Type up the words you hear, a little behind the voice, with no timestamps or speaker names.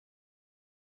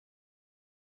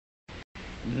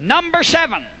Number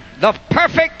 7, the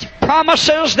perfect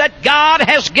promises that God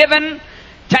has given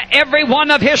to every one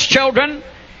of His children.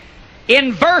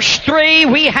 In verse 3,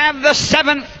 we have the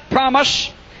 7th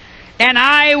promise, and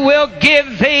I will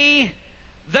give thee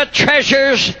the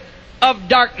treasures of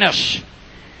darkness.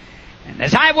 And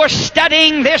as I was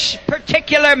studying this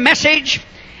particular message,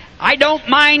 I don't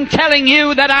mind telling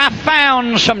you that I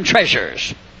found some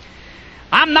treasures.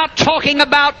 I'm not talking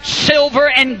about silver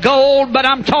and gold, but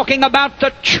I'm talking about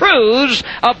the truths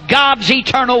of God's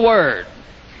eternal Word.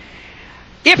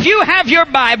 If you have your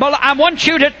Bible, I want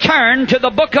you to turn to the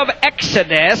book of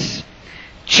Exodus,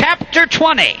 chapter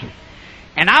 20.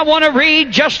 And I want to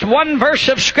read just one verse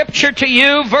of Scripture to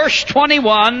you, verse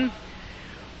 21.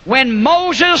 When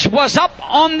Moses was up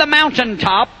on the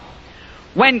mountaintop,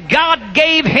 when God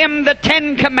gave him the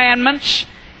 10 Commandments,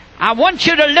 I want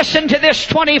you to listen to this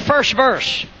 21st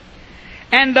verse.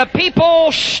 And the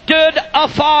people stood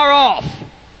afar off,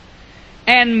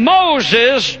 and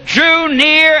Moses drew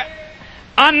near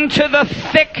unto the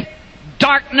thick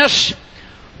darkness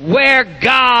where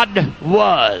God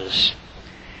was.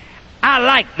 I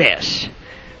like this.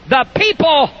 The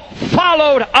people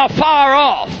followed afar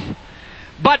off,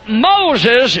 but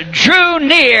Moses drew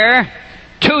near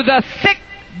to the thick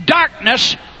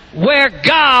darkness where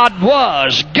God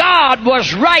was. God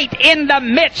was right in the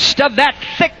midst of that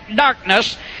thick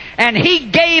darkness, and He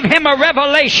gave him a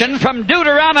revelation from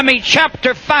Deuteronomy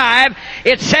chapter 5.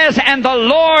 It says, and the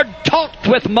Lord talked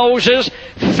with Moses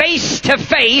face to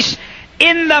face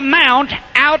in the mount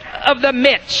out of the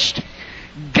midst.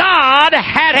 God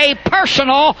had a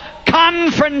personal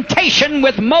confrontation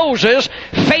with Moses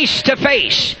face to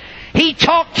face. He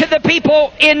talked to the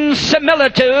people in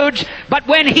similitudes, but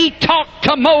when He talked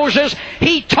to Moses,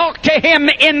 He talked to him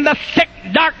in the thick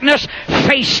darkness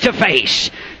face to face.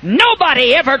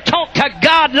 Nobody ever talked to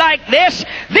God like this.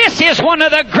 This is one of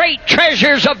the great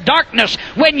treasures of darkness,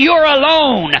 when you're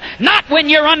alone. Not when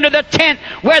you're under the tent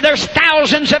where there's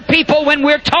thousands of people when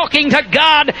we're talking to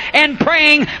God and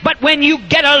praying, but when you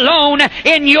get alone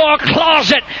in your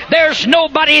closet, there's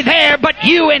nobody there but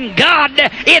you and God.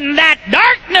 In that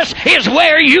darkness is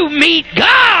where you meet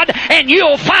God, and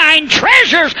you'll find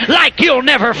treasures like you'll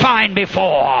never find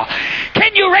before.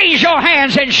 Can you raise your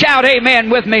hands and shout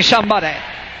amen with me, somebody?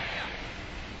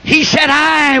 He said,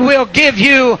 I will give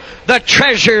you the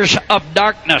treasures of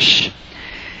darkness.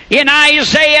 In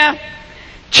Isaiah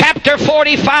chapter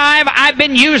 45, I've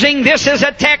been using this as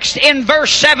a text in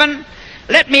verse 7.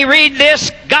 Let me read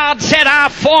this. God said, I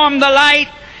form the light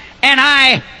and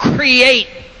I create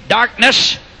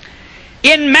darkness.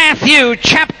 In Matthew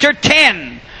chapter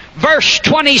 10, verse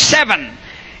 27,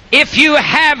 if you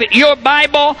have your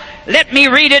Bible, let me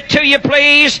read it to you,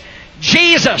 please.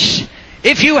 Jesus,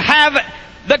 if you have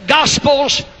the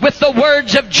Gospels with the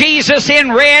words of Jesus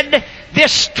in red,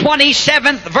 this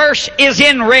 27th verse is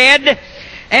in red,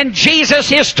 and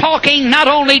Jesus is talking not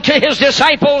only to His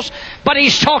disciples, but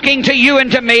He's talking to you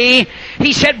and to me.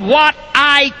 He said, what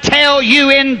I tell you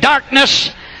in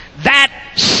darkness, that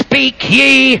speak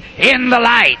ye in the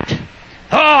light.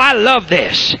 Oh, I love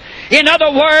this. In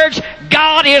other words,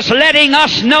 God is letting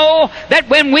us know that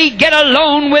when we get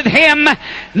alone with Him,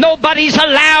 nobody's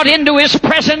allowed into His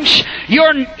presence. You're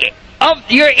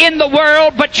in the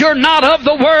world, but you're not of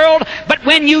the world. But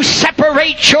when you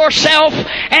separate yourself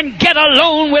and get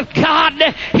alone with God,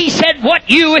 He said, what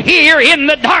you hear in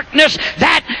the darkness,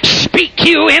 that speak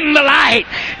you in the light.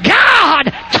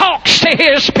 God talks to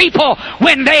His people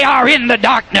when they are in the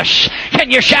darkness.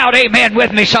 Can you shout amen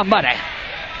with me, somebody?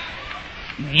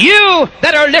 You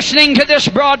that are listening to this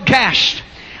broadcast,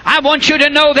 I want you to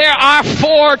know there are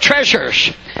 4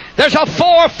 treasures. There's a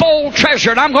 4-fold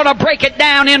treasure, and I'm going to break it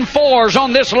down in 4s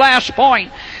on this last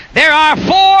point. There are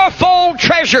 4-fold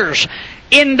treasures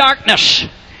in darkness.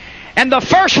 And the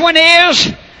first one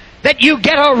is that you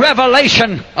get a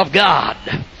revelation of God.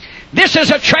 This is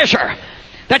a treasure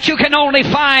that you can only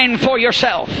find for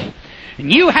yourself.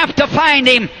 And you have to find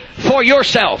Him for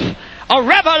yourself. A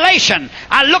revelation.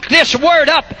 I looked this word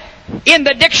up in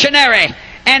the dictionary,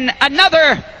 and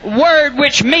another word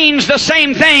which means the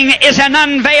same thing is an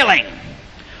unveiling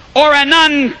or an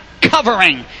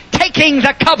uncovering, taking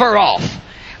the cover off,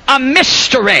 a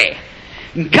mystery.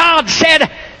 God said,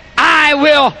 I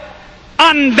will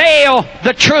unveil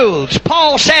the truths.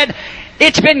 Paul said,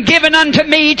 it's been given unto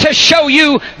me to show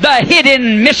you the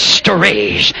hidden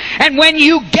mysteries. And when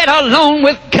you get alone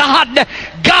with God,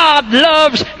 God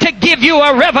loves to give you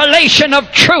a revelation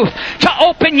of truth to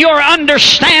open your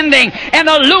understanding and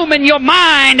illumine your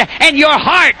mind and your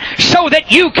heart so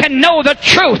that you can know the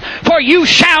truth. For you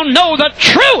shall know the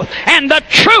truth, and the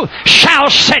truth shall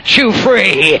set you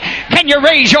free. Can you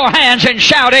raise your hands and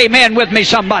shout amen with me,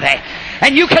 somebody?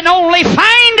 And you can only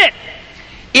find it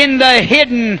in the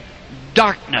hidden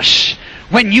darkness.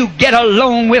 When you get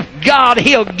alone with God,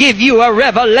 He'll give you a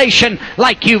revelation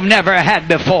like you've never had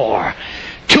before.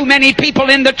 Too many people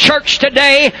in the church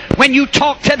today, when you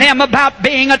talk to them about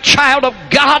being a child of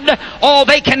God, all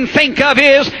they can think of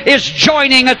is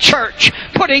joining a church,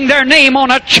 putting their name on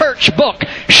a church book,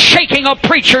 shaking a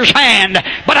preacher's hand.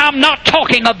 But I'm not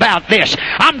talking about this.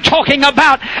 I'm talking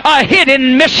about a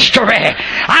hidden mystery.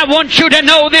 I want you to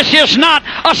know this is not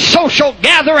a social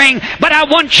gathering, but I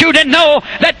want you to know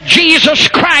that Jesus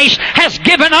Christ has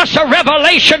given us a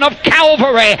revelation of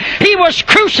Calvary. He was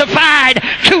crucified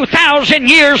 2,000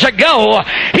 years ago.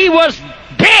 He was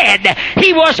dead.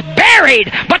 He was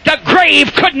buried, but the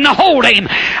grave couldn't hold Him.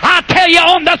 I tell you,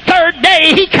 on the third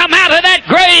day, He come out of that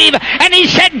grave and He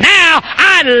said, now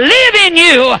I live in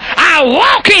you, I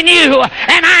walk in you,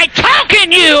 and I talk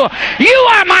in you. You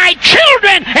are my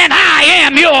children, and I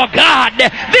am your God.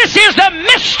 This is the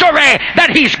mystery that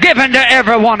He's given to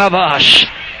every one of us.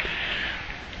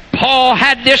 Paul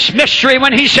had this mystery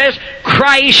when he says,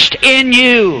 Christ in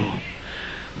you,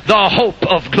 the hope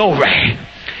of glory.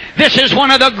 This is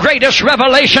one of the greatest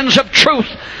revelations of truth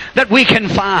that we can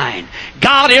find.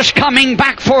 God is coming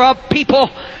back for a people,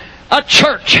 a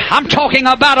church. I'm talking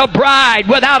about a bride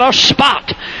without a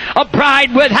spot. A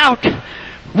bride without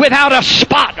a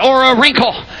spot or a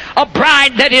wrinkle. A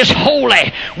bride that is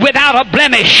holy, without a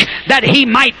blemish, that He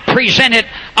might present it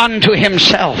unto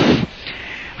Himself.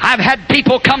 I've had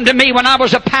people come to me when I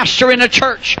was a pastor in a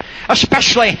church,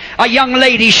 especially a young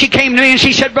lady. She came to me and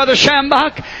she said, Brother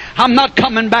Shambach, I'm not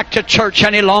coming back to church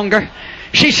any longer.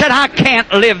 She said, I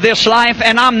can't live this life,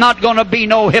 and I'm not going to be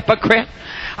no hypocrite.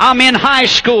 I'm in high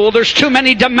school. There's too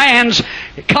many demands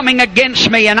coming against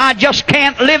me, and I just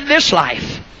can't live this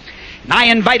life. And I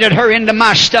invited her into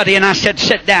my study, and I said,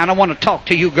 sit down. I want to talk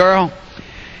to you, girl.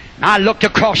 I looked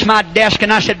across my desk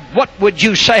and I said, what would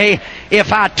you say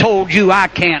if I told you I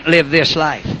can't live this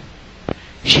life?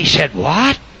 She said,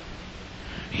 what?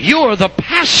 You're the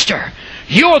pastor.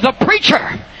 You're the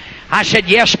preacher. I said,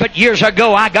 yes, but years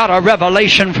ago I got a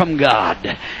revelation from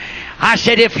God. I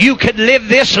said, if you could live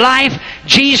this life,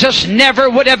 Jesus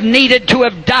never would have needed to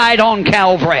have died on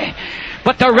Calvary.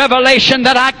 But the revelation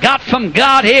that I got from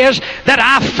God is that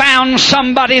I found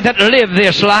somebody that lived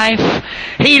this life.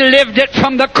 He lived it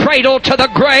from the cradle to the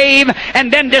grave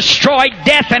and then destroyed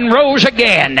death and rose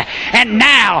again. And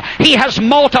now He has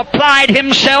multiplied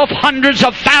Himself hundreds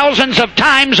of thousands of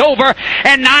times over,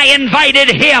 and I invited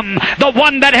Him, the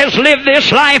one that has lived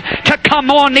this life, to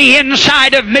come on the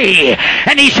inside of me.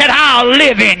 And He said, I'll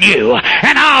live in you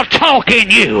and I'll talk in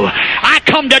you. I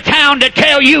come to town to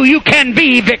tell you, you can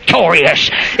be victorious.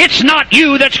 It's not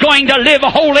you that's going to live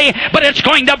holy, but it's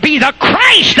going to be the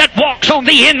Christ that walks on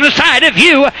the inside of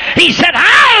you. He said,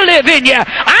 I'll live in you.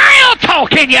 I'll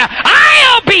talk in you.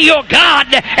 I'll be your God,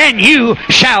 and you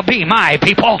shall be my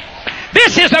people.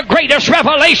 This is the greatest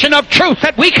revelation of truth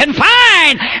that we can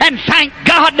find. And thank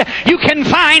God you can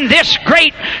find this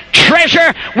great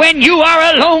treasure when you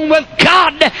are alone with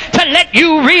God, to let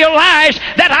you realize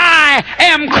that I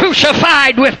am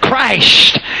crucified with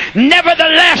Christ.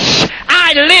 Nevertheless,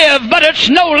 I live, but it's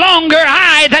no longer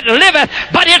I that liveth,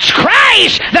 but it's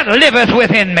Christ that liveth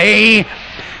within me.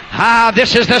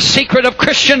 This is the secret of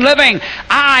Christian living.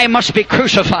 I must be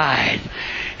crucified.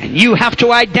 And you have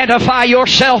to identify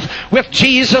yourself with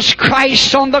Jesus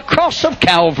Christ on the cross of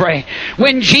Calvary.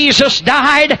 When Jesus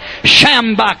died,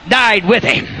 Shambach died with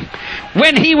Him.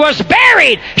 When He was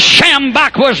buried,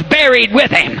 Shambach was buried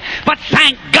with Him. But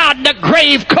thank God the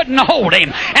grave couldn't hold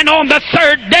Him. And on the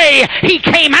third day, He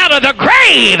came out of the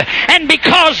grave. And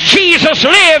because Jesus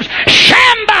lives,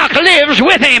 Shambach lives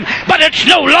with Him. But it's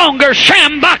no longer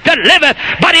Shambach that liveth,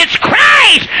 but it's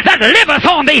Christ that liveth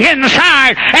on the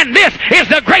inside. And this is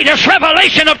the greatest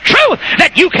revelation of truth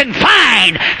that you can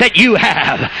find, that you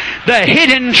have the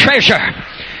hidden treasure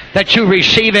that you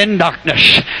receive in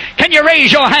darkness. Can you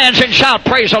raise your hands and shout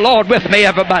praise the Lord with me,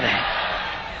 everybody?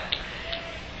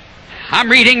 I'm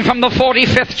reading from the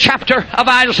 45th chapter of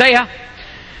Isaiah.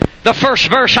 The first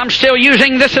verse, I'm still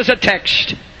using this as a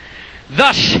text.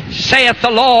 Thus saith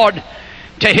the Lord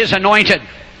to His anointed.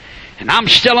 And I'm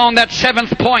still on that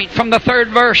 7th point from the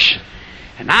 3rd verse.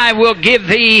 And I will give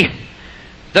thee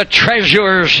the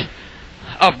treasures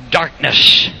of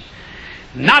darkness.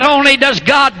 Not only does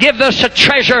God give us a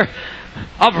treasure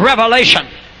of revelation,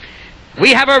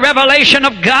 We have a revelation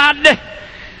of God,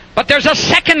 but there's a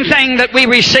second thing that we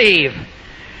receive.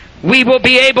 We will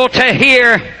be able to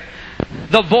hear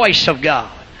the voice of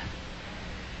God.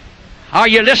 Are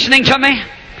you listening to me?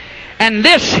 And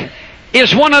this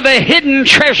is one of the hidden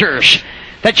treasures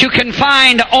that you can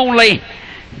find only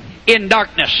in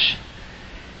darkness.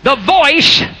 The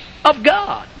voice of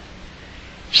God.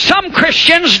 Some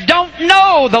Christians don't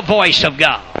know the voice of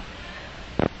God.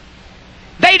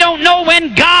 They don't know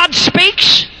when God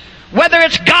speaks, whether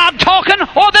it's God talking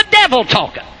or the devil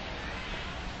talking.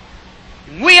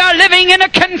 We are living in a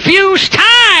confused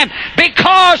time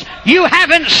because you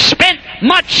haven't spent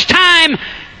much time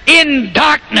in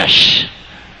darkness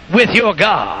with your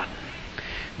God.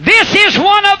 This is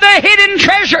one of the hidden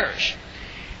treasures.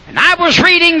 And I was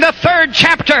reading the 3rd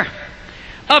chapter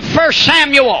of 1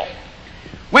 Samuel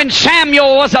when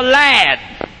Samuel was a lad.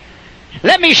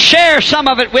 Let me share some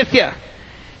of it with you.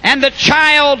 And the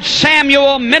child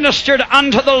Samuel ministered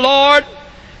unto the Lord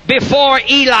before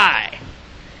Eli.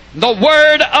 The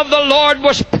word of the Lord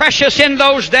was precious in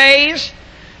those days.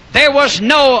 There was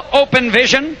no open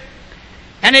vision.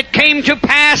 And it came to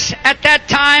pass at that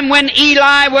time when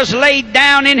Eli was laid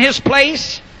down in his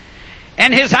place,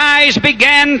 and his eyes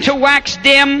began to wax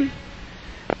dim,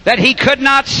 that he could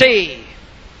not see.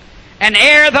 And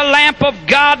ere the lamp of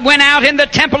God went out in the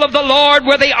temple of the Lord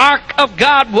where the ark of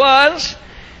God was,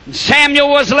 Samuel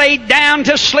was laid down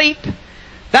to sleep,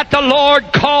 that the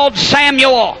Lord called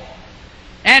Samuel.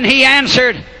 And he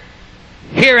answered,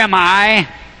 Here am I.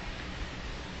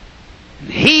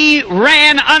 He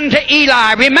ran unto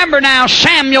Eli. Remember now,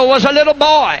 Samuel was a little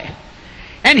boy.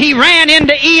 And he ran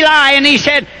into Eli and he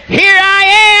said, Here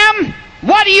I am.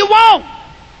 What do you want?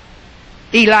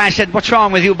 Eli said, What's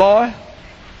wrong with you, boy?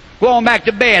 Go on back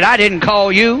to bed. I didn't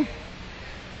call you.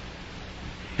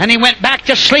 And he went back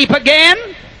to sleep again.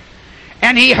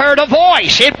 And he heard a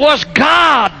voice. It was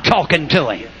God talking to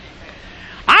him.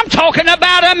 I'm talking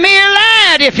about a mere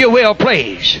lad, if you will,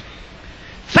 please.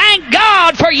 Thank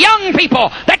God for young people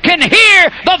that can hear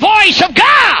the voice of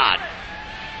God.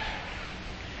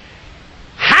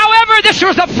 However, this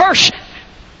was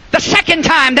the second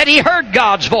time that he heard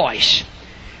God's voice.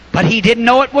 But he didn't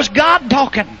know it was God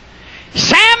talking.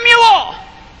 Samuel!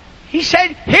 He said,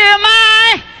 Here am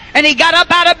I. And he got up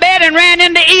out of bed and ran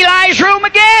into Eli's room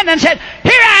again and said,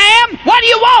 Here I am. What do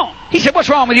you want? He said, What's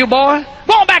wrong with you, boy?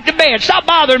 Go on back to bed. Stop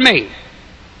bothering me.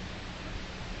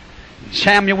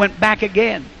 Samuel went back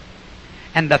again.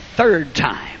 And the 3rd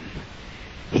time,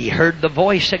 he heard the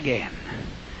voice again.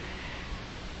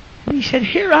 And he said,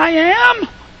 Here I am.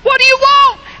 What do you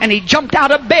want? And he jumped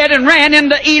out of bed and ran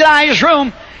into Eli's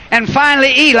room. And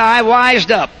finally, Eli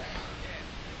wised up.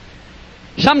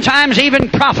 Sometimes even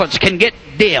prophets can get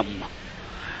dim.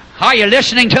 Are you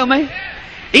listening to me?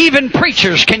 Even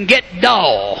preachers can get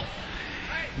dull.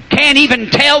 Can't even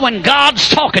tell when God's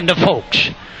talking to folks.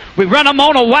 We run them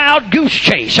on a wild goose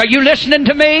chase. Are you listening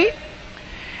to me?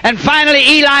 And finally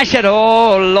Eli said,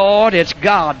 Oh Lord, it's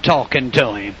God talking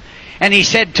to him. And he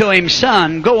said to him,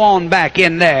 Son, go on back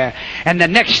in there. And the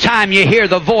next time you hear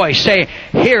the voice, say,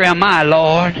 Here am I,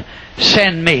 Lord.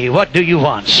 Send me. What do you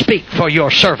want? Speak, for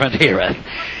your servant heareth.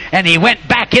 And he went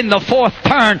back in the 4th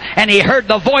turn, and he heard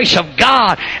the voice of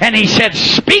God. And he said,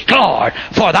 Speak, Lord,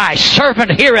 for thy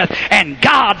servant heareth. And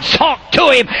God talked to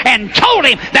him and told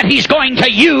him that he's going to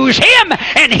use him.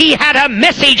 And he had a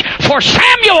message for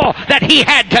Samuel that he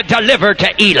had to deliver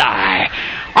to Eli.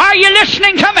 Are you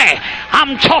listening to me?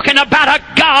 I'm talking about a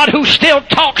God who still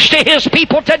talks to his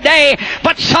people today.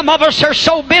 But some of us are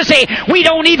so busy, we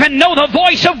don't even know the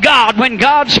voice of God when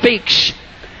God speaks.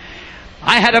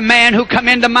 I had a man who come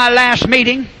into my last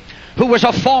meeting who was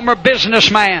a former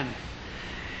businessman.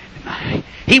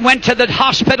 He went to the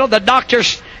hospital. The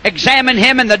doctors examined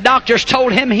him, and the doctors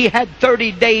told him he had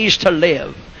 30 days to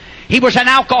live. He was an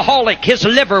alcoholic. His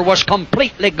liver was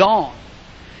completely gone.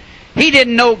 He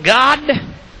didn't know God.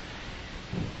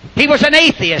 He was an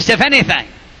atheist, if anything.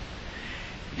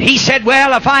 He said,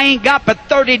 Well, if I ain't got but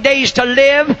 30 days to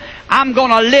live, I'm going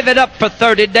to live it up for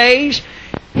 30 days.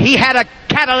 He had a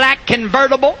Cadillac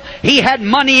convertible. He had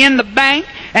money in the bank.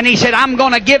 And he said, I'm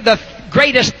going to give the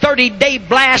greatest 30-day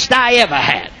blast I ever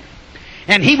had.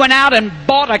 And he went out and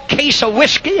bought a case of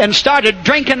whiskey and started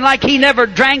drinking like he never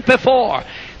drank before.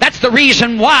 That's the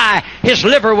reason why his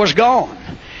liver was gone.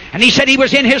 And he said he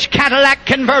was in his Cadillac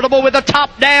convertible with the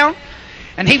top down.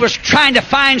 And he was trying to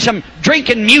find some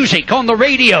drinking music on the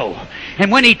radio.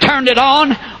 And when he turned it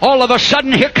on, all of a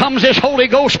sudden, here comes this Holy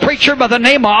Ghost preacher by the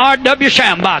name of R.W.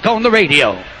 Shambach on the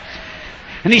radio.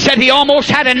 And he said he almost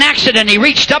had an accident. He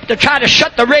reached up to try to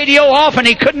shut the radio off, and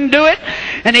he couldn't do it.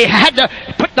 And he had to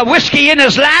put put the whiskey in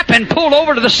his lap and pulled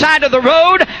over to the side of the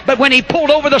road. But when he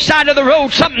pulled over the side of the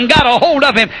road, something got a hold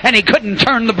of him and he couldn't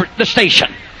turn the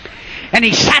station. And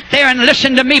he sat there and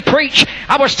listened to me preach.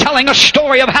 I was telling a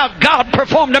story of how God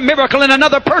performed a miracle in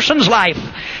another person's life.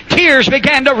 Tears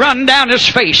began to run down his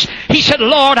face. He said,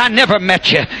 Lord, I never met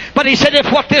you. But he said,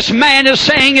 if what this man is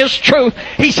saying is truth,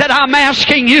 he said, I'm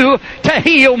asking you to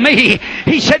heal me.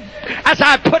 He said, as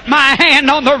I put my hand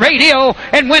on the radio,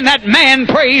 and when that man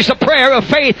prays the prayer of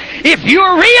faith, if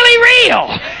you're really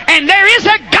real and there is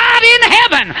a God in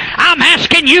heaven, I'm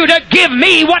asking you to give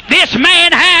me what this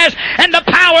man has. And the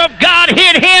power of God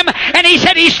hit him, and he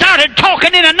said he started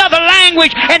talking in another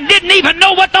language and didn't even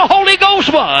know what the Holy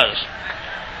Ghost was.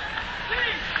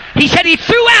 He said he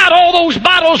threw out all those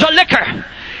bottles of liquor.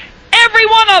 Every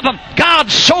one of them. God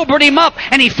sobered him up,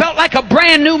 and he felt like a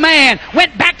brand new man.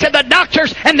 Went back to the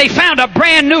doctors, and they found a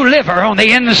brand new liver on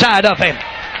the inside of him.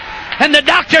 And the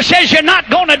doctor says, you're not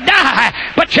going to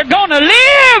die, but you're going to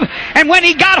live. And when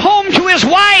he got home to his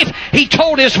wife, he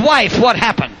told his wife what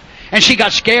happened. And she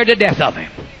got scared to death of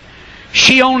him.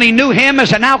 She only knew him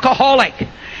as an alcoholic.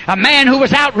 A man who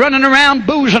was out running around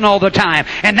boozing all the time.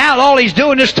 And now all he's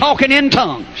doing is talking in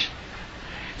tongues.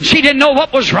 She didn't know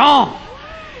what was wrong.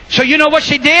 So you know what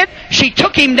she did? She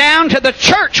took him down to the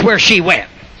church where she went.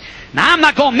 Now I'm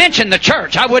not going to mention the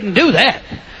church. I wouldn't do that.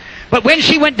 But when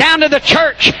she went down to the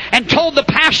church and told the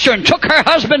pastor and took her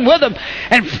husband with him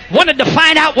and wanted to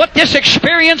find out what this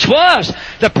experience was,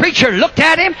 the preacher looked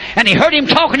at him and he heard him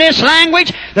talking this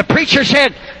language. The preacher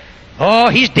said, oh,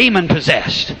 he's demon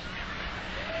possessed.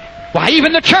 Why,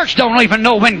 even the church don't even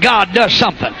know when God does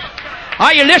something.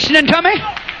 Are you listening to me?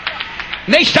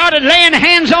 They started laying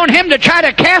hands on him to try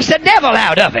to cast the devil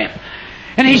out of him.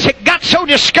 And he said, got so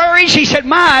discouraged, he said,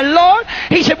 my Lord,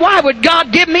 he said, why would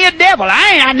God give me a devil?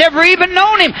 I never even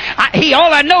known him.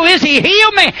 All I know is he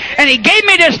healed me, and he gave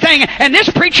me this thing, and this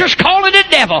preacher's calling it a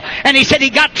devil. And he said he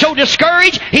got so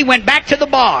discouraged, he went back to the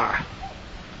bar.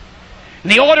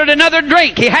 And he ordered another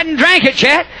drink. He hadn't drank it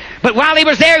yet, but while he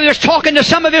was there, he was talking to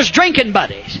some of his drinking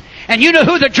buddies. And you know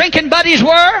who the drinking buddies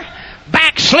were?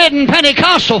 Backslidden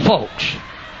Pentecostal folks.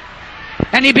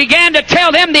 And he began to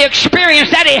tell them the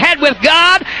experience that he had with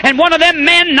God. And one of them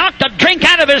men knocked a drink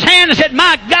out of his hand and said,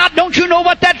 my God, don't you know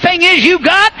what that thing is you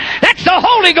got? That's the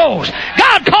Holy Ghost.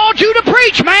 God called you to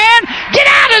preach, man. Get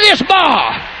out of this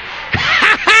bar.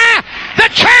 The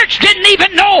church didn't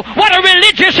even know what a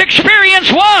religious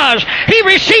experience was. He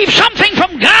received something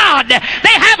from God.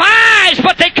 They have eyes,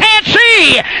 but they can't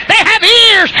see. They have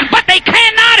ears, but they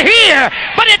cannot hear.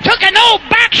 But it took an old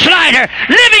backslider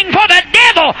living for the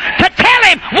devil to tell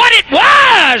him what it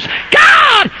was.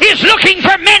 God is looking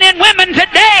for men and women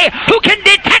today who can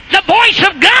detect the voice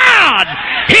of God.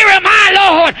 Here am I,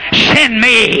 Lord. Send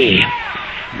me.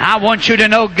 And I want you to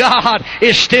know God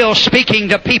is still speaking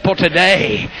to people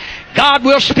today. God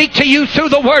will speak to you through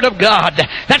the Word of God.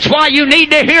 That's why you need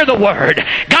to hear the Word.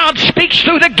 God speaks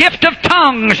through the gift of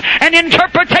tongues and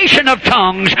interpretation of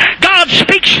tongues. God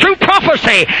speaks through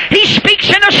prophecy. He speaks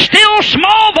in a still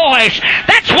small voice.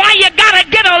 That's why you got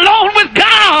to get alone with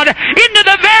God into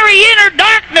the very inner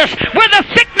darkness where the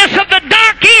thickness of the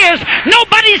dark is.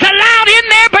 Nobody's allowed in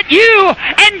there but you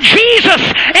and Jesus.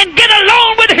 And get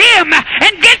alone with Him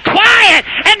and get quiet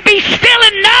and be still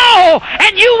and know,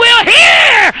 and you will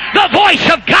hear the voice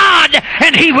of God,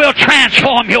 and He will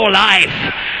transform your life.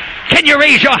 Can you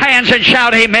raise your hands and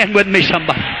shout amen with me,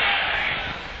 somebody?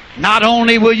 Not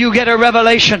only will you get a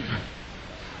revelation,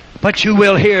 but you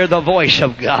will hear the voice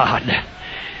of God.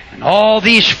 And all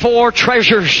these four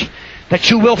treasures that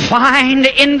you will find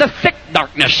in the thick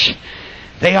darkness,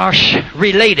 they are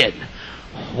related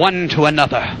one to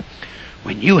another.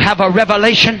 When you have a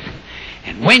revelation,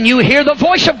 and when you hear the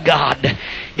voice of God,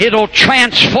 it'll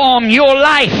transform your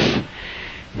life.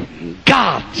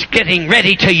 God's getting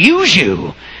ready to use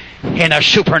you in a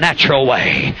supernatural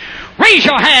way. Raise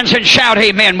your hands and shout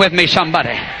amen with me,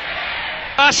 somebody.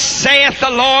 Thus saith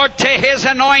the Lord to His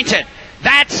anointed.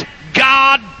 That's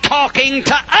God talking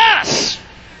to us.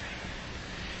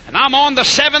 And I'm on the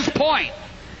seventh point.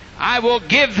 I will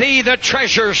give thee the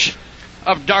treasures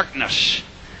of darkness.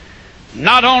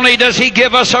 Not only does He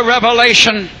give us a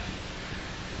revelation,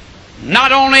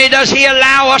 not only does He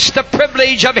allow us the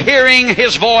privilege of hearing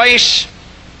His voice,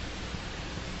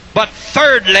 but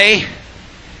thirdly,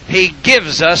 He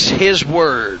gives us His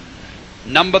Word.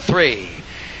 Number 3.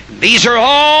 These are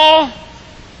all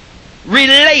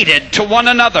related to one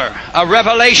another. A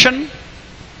revelation,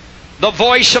 the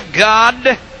voice of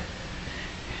God,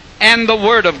 and the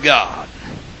Word of God.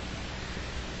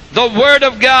 The Word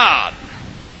of God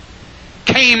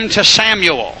came to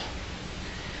Samuel.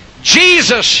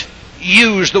 Jesus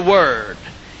use the Word.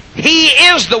 He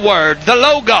is the Word, the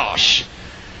Logos.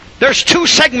 There's two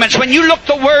segments. When you look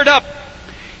the word up,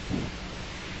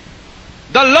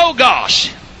 the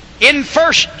Logos, in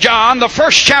 1 John, the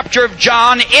first chapter of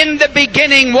John, in the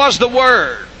beginning was the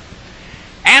Word.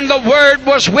 And the Word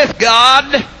was with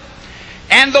God,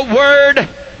 and the Word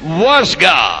was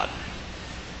God.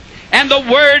 And the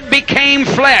Word became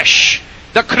flesh,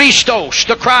 the Christos,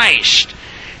 the Christ.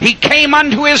 He came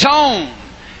unto His own,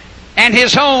 and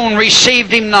His own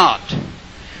received Him not.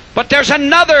 But there's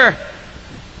another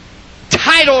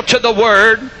title to the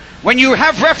Word. When you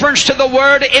have reference to the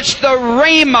Word, it's the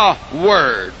Rhema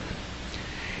Word.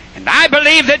 And I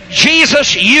believe that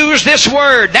Jesus used this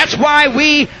Word. That's why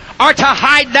we are to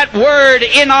hide that Word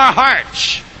in our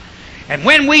hearts. And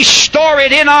when we store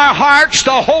it in our hearts,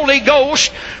 the Holy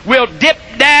Ghost will dip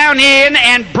down in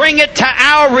and bring it to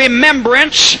our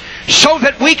remembrance so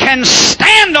that we can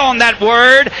stand on that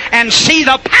Word and see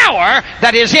the power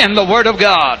that is in the Word of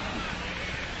God.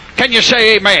 Can you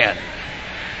say amen?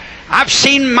 I've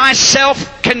seen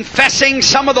myself confessing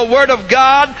some of the Word of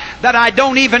God that I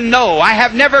don't even know. I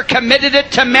have never committed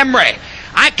it to memory.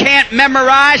 I can't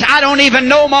memorize. I don't even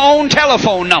know my own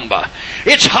telephone number.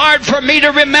 It's hard for me to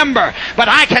remember, but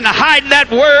I can hide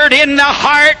that Word in the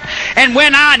heart, and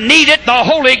when I need it, the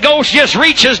Holy Ghost just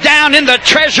reaches down in the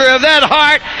treasure of that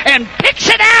heart and picks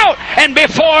it out, and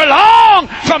before long,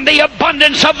 from the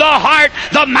abundance of the heart,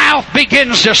 the mouth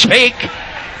begins to speak.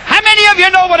 How many of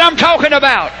you know what I'm talking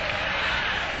about?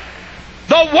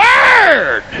 The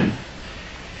Word.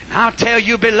 And I'll tell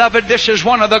you, beloved, this is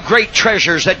one of the great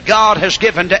treasures that God has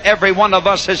given to every one of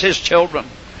us as His children.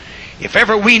 If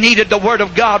ever we needed the Word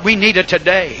of God, we need it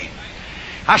today.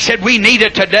 I said we need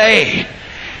it today.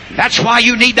 That's why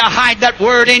you need to hide that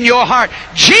Word in your heart.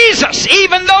 Jesus,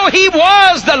 even though He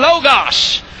was the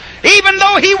Logos, even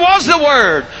though He was the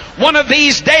Word, one of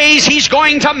these days He's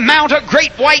going to mount a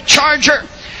great white charger.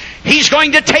 He's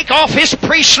going to take off His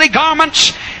priestly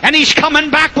garments, and He's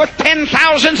coming back with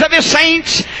 10,000s of His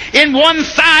saints. In one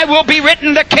thigh will be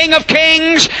written the King of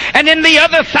Kings, and in the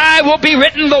other thigh will be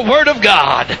written the Word of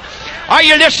God. Are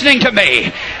you listening to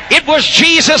me? It was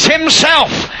Jesus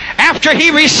Himself, after He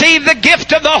received the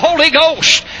gift of the Holy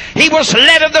Ghost, He was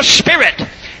led of the Spirit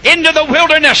into the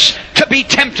wilderness to be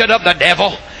tempted of the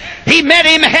devil. He met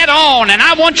Him head on, and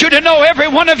I want you to know, every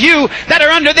one of you that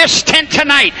are under this tent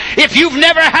tonight, if you've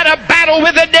never had a battle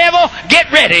with the devil,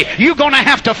 get ready. You're going to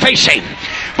have to face him.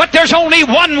 But there's only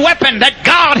one weapon that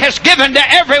God has given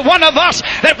to every one of us,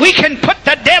 that we can put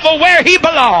the devil where he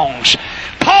belongs.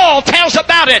 Paul tells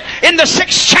about it in the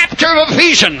 6th chapter of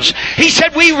Ephesians. He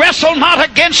said, we wrestle not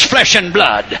against flesh and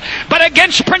blood, but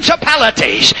against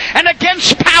principalities and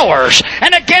against powers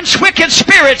and against wicked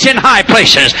spirits in high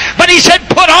places. But he said,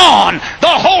 put on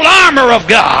the whole armor of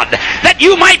God, that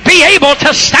you might be able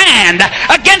to stand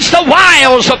against the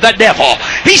wiles of the devil.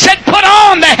 He said, put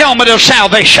on the helmet of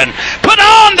salvation. Put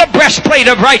on the breastplate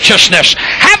of righteousness.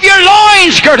 Have your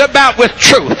loins girt about with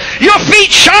truth. Your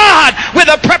feet shod with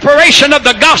the preparation of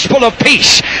the gospel of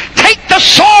peace. Take the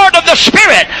sword of the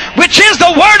Spirit, which is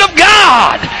the Word of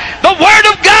God. The Word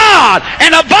of God.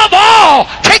 And above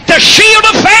all, take the shield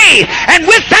of faith. And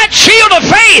with that shield of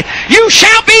faith, you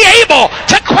shall be able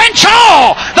to quench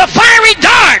all the fiery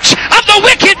darts of the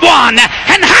wicked one.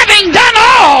 And having done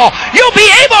all, you'll be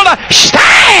able to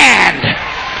stand.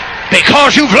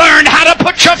 Because you've learned how to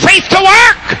put your faith to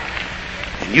work.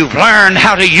 And you've learned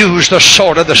how to use the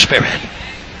sword of the Spirit.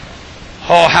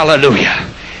 Oh, hallelujah.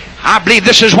 I believe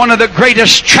this is one of the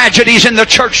greatest tragedies in the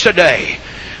church today,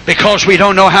 because we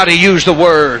don't know how to use the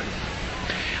Word.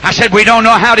 I said we don't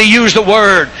know how to use the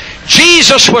Word.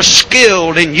 Jesus was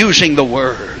skilled in using the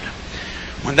Word.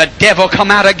 When the devil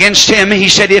come out against Him, He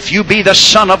said, if you be the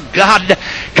Son of God,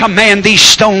 command these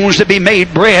stones to be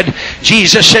made bread.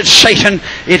 Jesus said, Satan,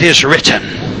 it is written,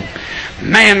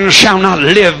 man shall not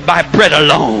live by bread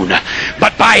alone,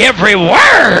 but by every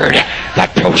word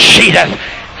that proceedeth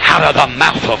out of the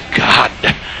mouth of God.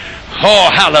 Oh,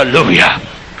 hallelujah.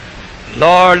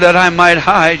 Lord, that I might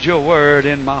hide your word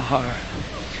in my heart.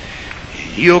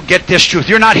 You'll get this truth.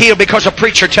 You're not healed because a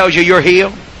preacher tells you you're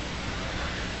healed,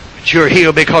 but you're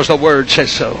healed because the Word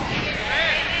says so.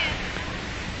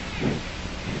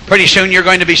 Pretty soon you're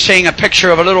going to be seeing a picture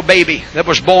of a little baby that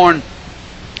was born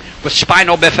with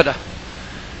spinal bifida.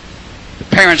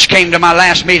 The parents came to my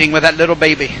last meeting with that little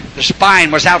baby. The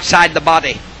spine was outside the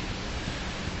body.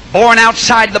 Born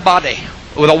outside the body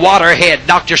with a water head.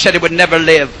 Doctor said it would never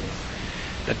live.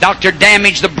 The doctor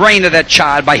damaged the brain of that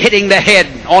child by hitting the head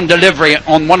on delivery,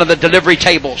 on one of the delivery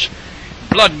tables.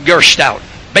 Blood gushed out.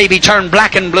 Baby turned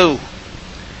black and blue.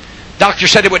 Doctor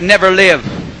said it would never live.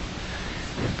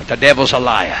 But the devil's a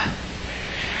liar.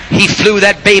 He flew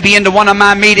that baby into one of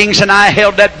my meetings, and I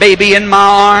held that baby in my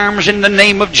arms in the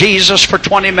name of Jesus for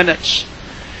 20 minutes.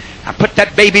 I put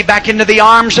that baby back into the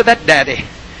arms of that daddy.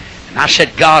 And I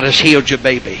said, God has healed your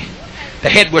baby. The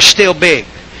head was still big.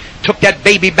 Took that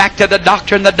baby back to the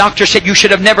doctor, and the doctor said, you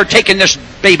should have never taken this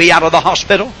baby out of the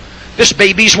hospital. This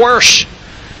baby's worse.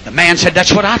 The man said,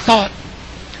 that's what I thought.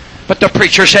 But the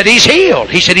preacher said, he's healed.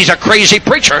 He said, he's a crazy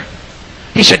preacher.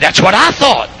 He said, that's what I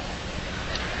thought.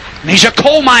 And he's a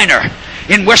coal miner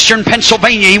in western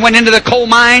Pennsylvania. He went into the coal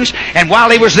mines, and while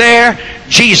he was there,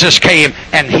 Jesus came,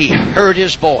 and he heard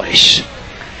his voice.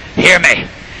 Hear me.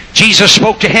 Jesus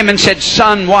spoke to him and said,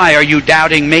 son, why are you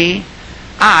doubting me?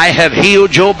 I have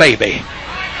healed your baby.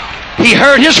 He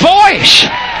heard his voice.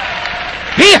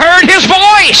 He heard his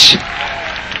voice.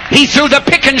 He threw the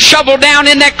pick and shovel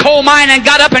down in that coal mine and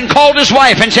got up and called his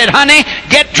wife and said, honey,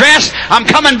 get dressed. I'm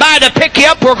coming by to pick you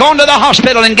up. We're going to the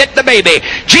hospital and get the baby.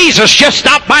 Jesus just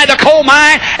stopped by the coal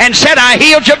mine and said, I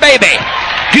healed your baby.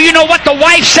 Do you know what the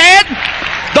wife said?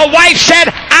 The wife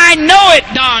said, I know it,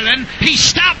 darling. He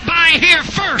stopped by here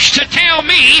first to tell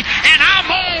me, and I'm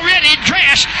already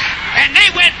dressed. And they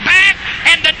went back,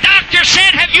 and the doctor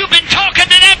said, have you been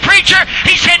talking to that preacher?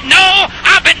 He said, no,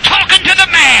 I've been talking to the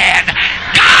man.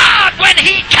 God, when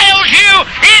he tells you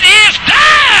it is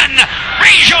done,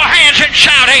 raise your hands and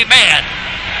shout amen.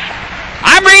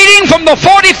 I'm reading from the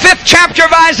 45th chapter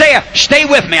of Isaiah. Stay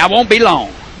with me, I won't be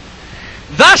long.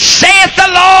 Thus saith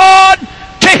the Lord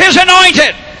to his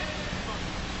anointed.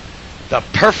 The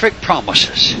perfect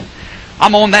promises.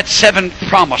 I'm on that 7th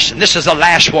promise, and this is the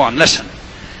last one. Listen.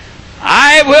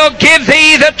 I will give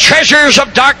thee the treasures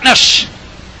of darkness.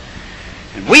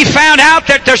 And we found out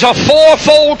that there's a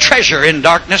 4-fold treasure in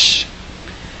darkness.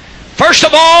 First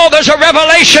of all, there's a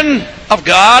revelation of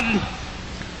God,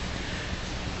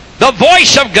 the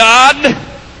voice of God,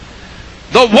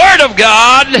 the Word of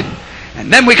God,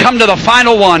 and then we come to the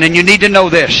final one, and you need to know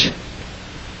this,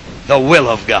 the will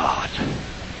of God.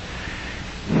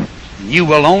 You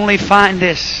will only find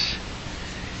this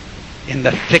in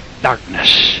the thick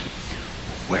darkness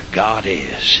where God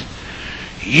is.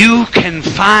 You can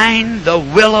find the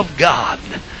will of God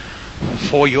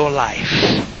for your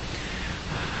life.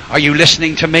 Are you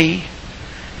listening to me?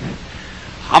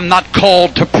 I'm not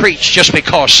called to preach just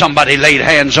because somebody laid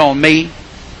hands on me.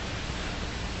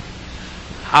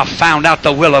 I found out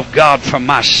the will of God for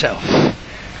myself.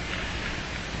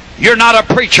 You're not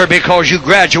a preacher because you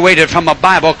graduated from a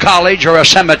Bible college or a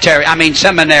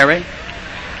seminary.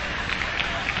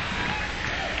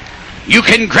 You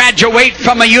can graduate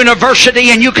from a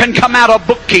university and you can come out a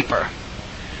bookkeeper.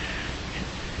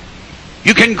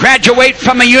 You can graduate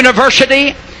from a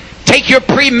university, take your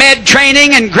pre-med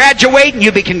training and graduate, and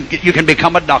you can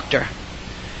become a doctor.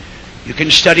 You can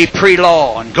study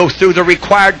pre-law and go through the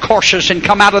required courses and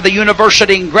come out of the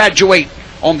university and graduate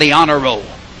on the honor roll.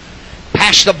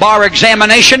 Pass the bar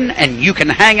examination and you can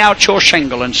hang out your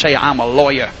shingle and say, I'm a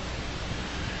lawyer.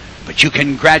 But you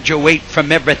can graduate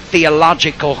from every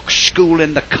theological school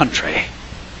in the country.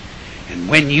 And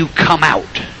when you come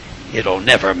out, it'll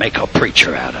never make a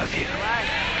preacher out of you.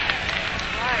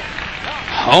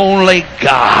 Only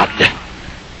God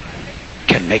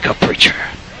can make a preacher.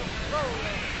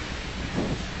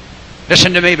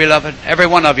 Listen to me, beloved, every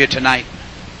one of you tonight.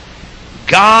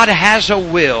 God has a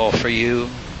will for you.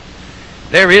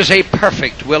 There is a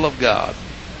perfect will of God.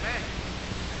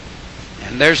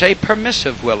 And there's a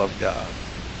permissive will of God.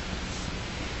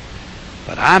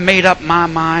 But I made up my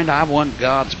mind I want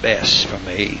God's best for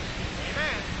me.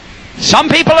 Some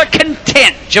people are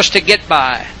content just to get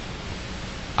by.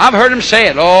 I've heard them say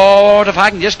it, Lord, if I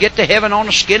can just get to heaven on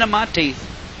the skin of my teeth.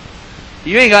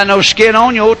 You ain't got no skin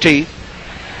on your teeth.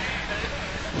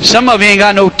 Some of you ain't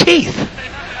got no teeth.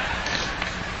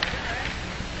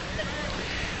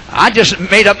 I just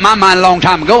made up my mind a long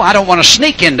time ago. I don't want to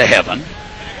sneak into heaven.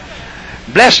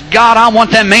 Bless God, I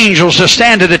want them angels to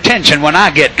stand at attention when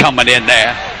I get coming in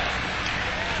there.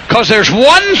 Because there's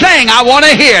one thing I want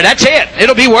to hear. That's it.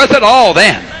 It'll be worth it all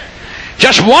then.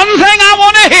 Just one thing I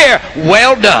want to hear.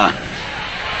 Well done,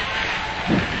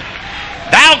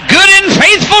 thou good and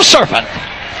faithful servant.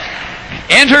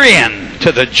 Enter in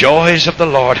to the joys of the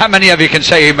Lord. How many of you can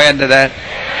say amen to that?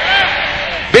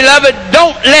 Beloved,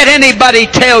 don't let anybody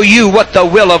tell you what the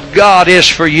will of God is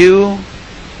for you.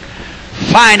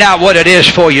 Find out what it is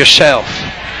for yourself.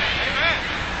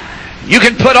 You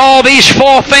can put all these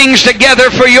 4 things together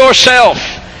for yourself,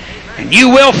 and you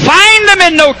will find them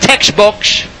in no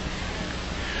textbooks.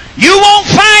 You won't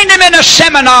find them in a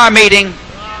seminar meeting.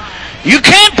 You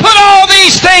can't put all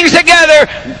these things together.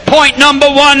 Point number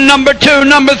 1, number 2,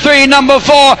 number 3, number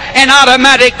 4, an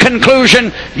automatic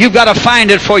conclusion. You've got to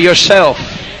find it for yourself.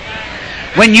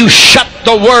 When you shut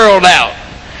the world out,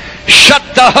 shut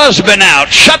the husband out,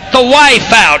 shut the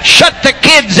wife out, shut the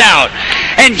kids out,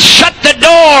 and shut the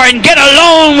door and get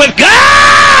alone with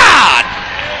God,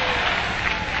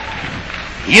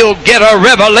 you'll get a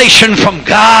revelation from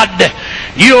God.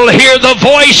 You'll hear the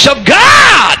voice of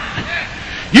God.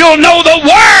 You'll know the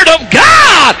Word of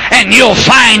God, and you'll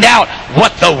find out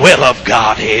what the will of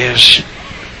God is.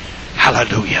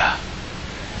 Hallelujah.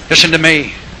 Listen to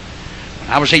me. When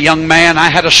I was a young man, I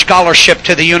had a scholarship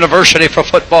to the university for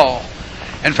football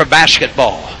and for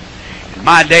basketball. In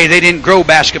my day, they didn't grow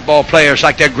basketball players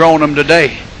like they're growing them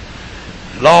today.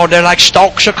 Lord, they're like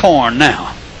stalks of corn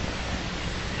now.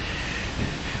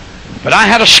 But I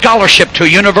had a scholarship to a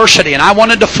university, and I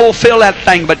wanted to fulfill that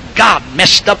thing, but God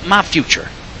messed up my future.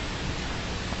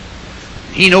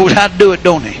 He knows how to do it,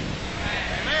 don't He?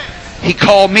 He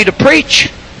called me to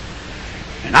preach,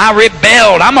 and I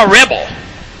rebelled. I'm a rebel.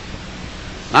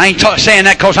 I ain't saying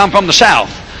that because I'm from the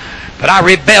South, but I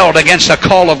rebelled against the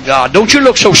call of God. Don't you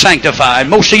look so sanctified.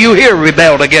 Most of you here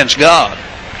rebelled against God.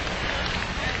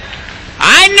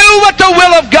 I knew what the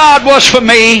will of God was for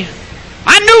me.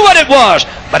 I knew what it was,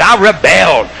 but I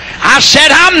rebelled. I said,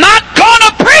 I'm not going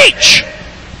to preach.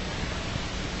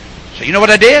 So you know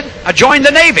what I did? I joined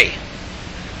the Navy.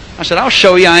 I said, I'll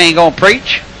show you I ain't going to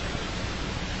preach.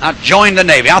 I joined the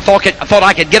Navy. I thought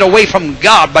I could get away from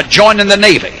God by joining the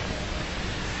Navy.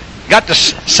 Got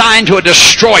signed to a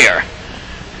destroyer.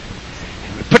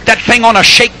 We put that thing on a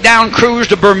shakedown cruise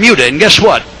to Bermuda, and guess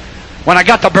what? When I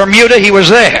got to Bermuda, he was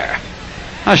there.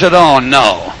 I said, oh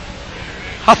no.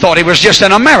 I thought he was just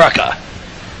in America.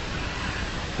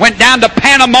 Went down to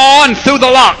Panama and through the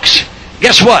locks.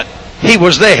 Guess what? He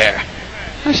was there.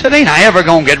 I said, ain't I ever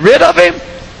going to get rid of him?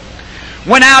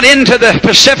 Went out into the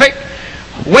Pacific,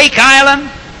 Wake Island,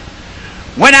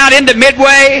 went out into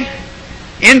Midway,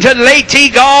 into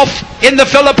Leyte Gulf, in the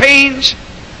Philippines,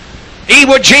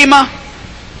 Iwo Jima,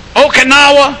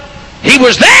 Okinawa. He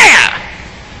was there.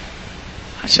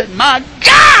 I said, my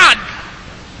God,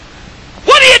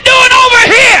 what are you doing over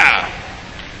here?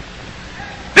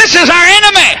 This is our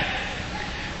enemy.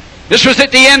 This was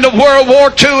at the end of World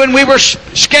War II, and we were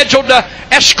scheduled to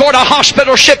escort a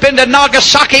hospital ship into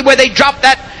Nagasaki where they dropped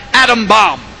that atom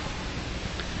bomb.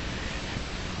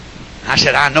 I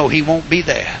said, I know he won't be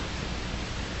there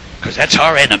because that's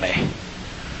our enemy.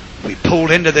 We pulled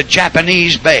into the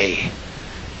Japanese Bay,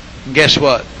 and guess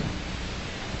what?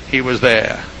 He was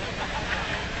there.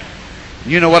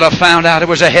 You know what I found out? It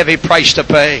was a heavy price to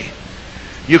pay.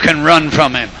 You can run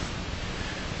from him,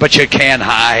 but you can't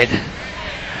hide.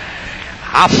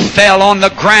 I fell on the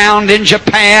ground in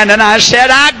Japan and I said,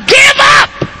 I give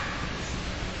up.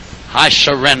 I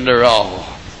surrender all.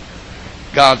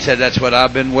 God said, that's what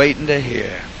I've been waiting to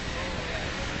hear.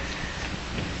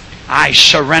 I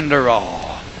surrender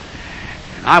all.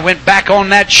 I went back on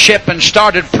that ship and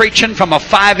started preaching from a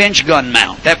 5-inch gun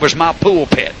mount. That was my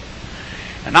pulpit.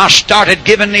 And I started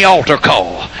giving the altar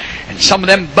call. And some of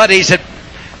them buddies that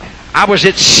I was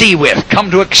at sea with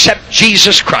come to accept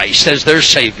Jesus Christ as their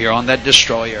Savior on that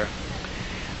destroyer.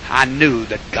 I knew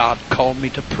that God called me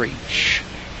to preach.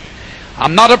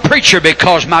 I'm not a preacher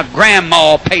because my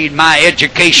grandma paid my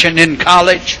education in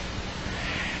college.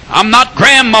 I'm not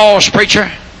grandma's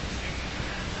preacher.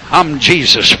 I'm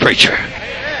Jesus' preacher.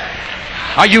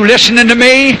 Are you listening to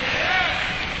me?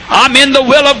 I'm in the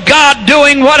will of God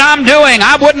doing what I'm doing.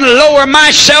 I wouldn't lower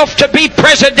myself to be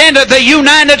President of the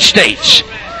United States.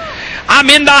 I'm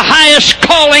in the highest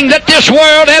calling that this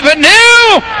world ever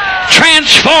knew,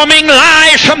 transforming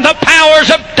lives from the powers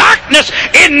of darkness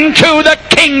into the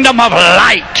kingdom of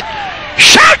light.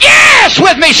 Shout yes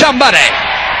with me, somebody.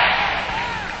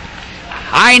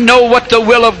 I know what the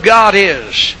will of God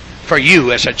is for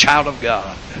you as a child of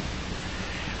God.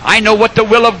 I know what the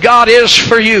will of God is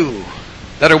for you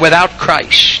that are without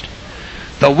Christ.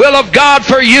 The will of God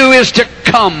for you is to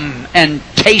come and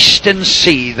taste and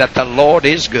see that the Lord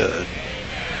is good.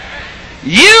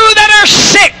 You that are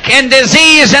sick and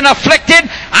diseased and afflicted,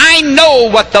 I know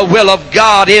what the will of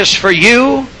God is for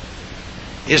you.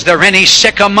 Is there any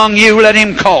sick among you? Let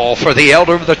him call for the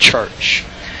elder of the church.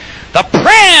 The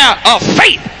prayer of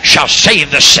faith shall save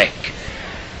the sick,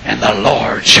 and the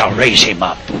Lord shall raise him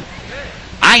up.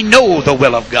 I know the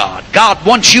will of God. God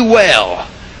wants you well.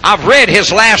 I've read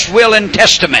his last will and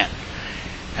testament,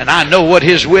 and I know what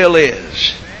his will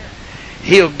is.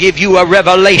 He'll give you a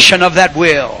revelation of that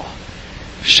will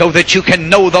so that you can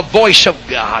know the voice of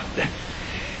God.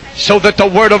 so that the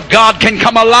Word of God can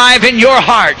come alive in your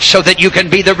heart, so that you can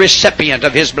be the recipient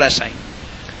of His blessing.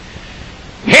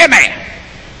 Hear me.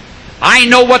 I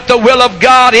know what the will of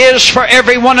God is for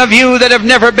every one of you that have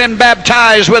never been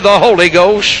baptized with the Holy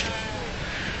Ghost.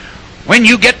 When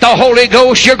you get the Holy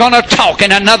Ghost, you're going to talk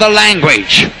in another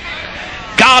language.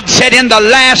 God said, in the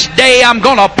last day, I'm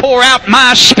going to pour out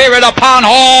my Spirit upon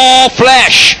all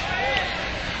flesh.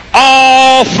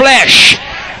 All flesh.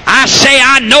 I say,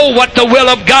 I know what the will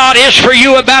of God is for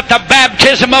you about the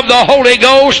baptism of the Holy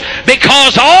Ghost,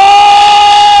 because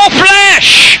all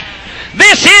flesh,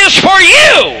 this is for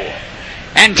you.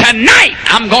 And tonight,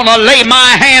 I'm going to lay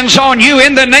my hands on you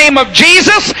in the name of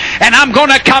Jesus, and I'm going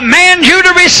to command you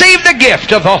to receive the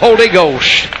gift of the Holy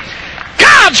Ghost.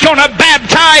 God's going to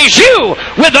baptize you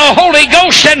with the Holy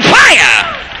Ghost and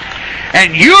fire.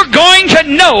 And you're going to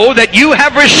know that you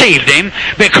have received Him,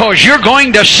 because you're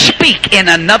going to speak in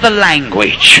another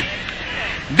language.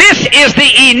 This is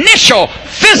the initial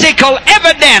physical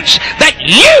evidence that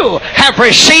you have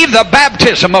received the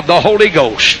baptism of the Holy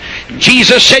Ghost.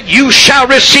 Jesus said, you shall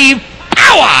receive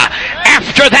power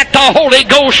after that the Holy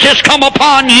Ghost has come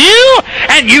upon you,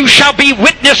 and you shall be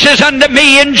witnesses unto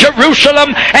me in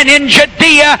Jerusalem and in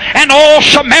Judea and all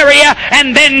Samaria,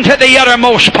 and then to the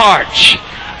uttermost parts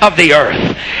of the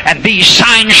earth. And these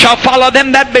signs shall follow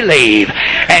them that believe.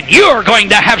 And you're going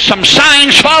to have some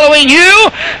signs following you.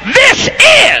 This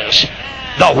is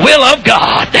the will of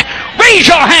God. Raise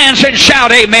your hands and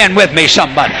shout amen with me,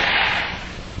 somebody.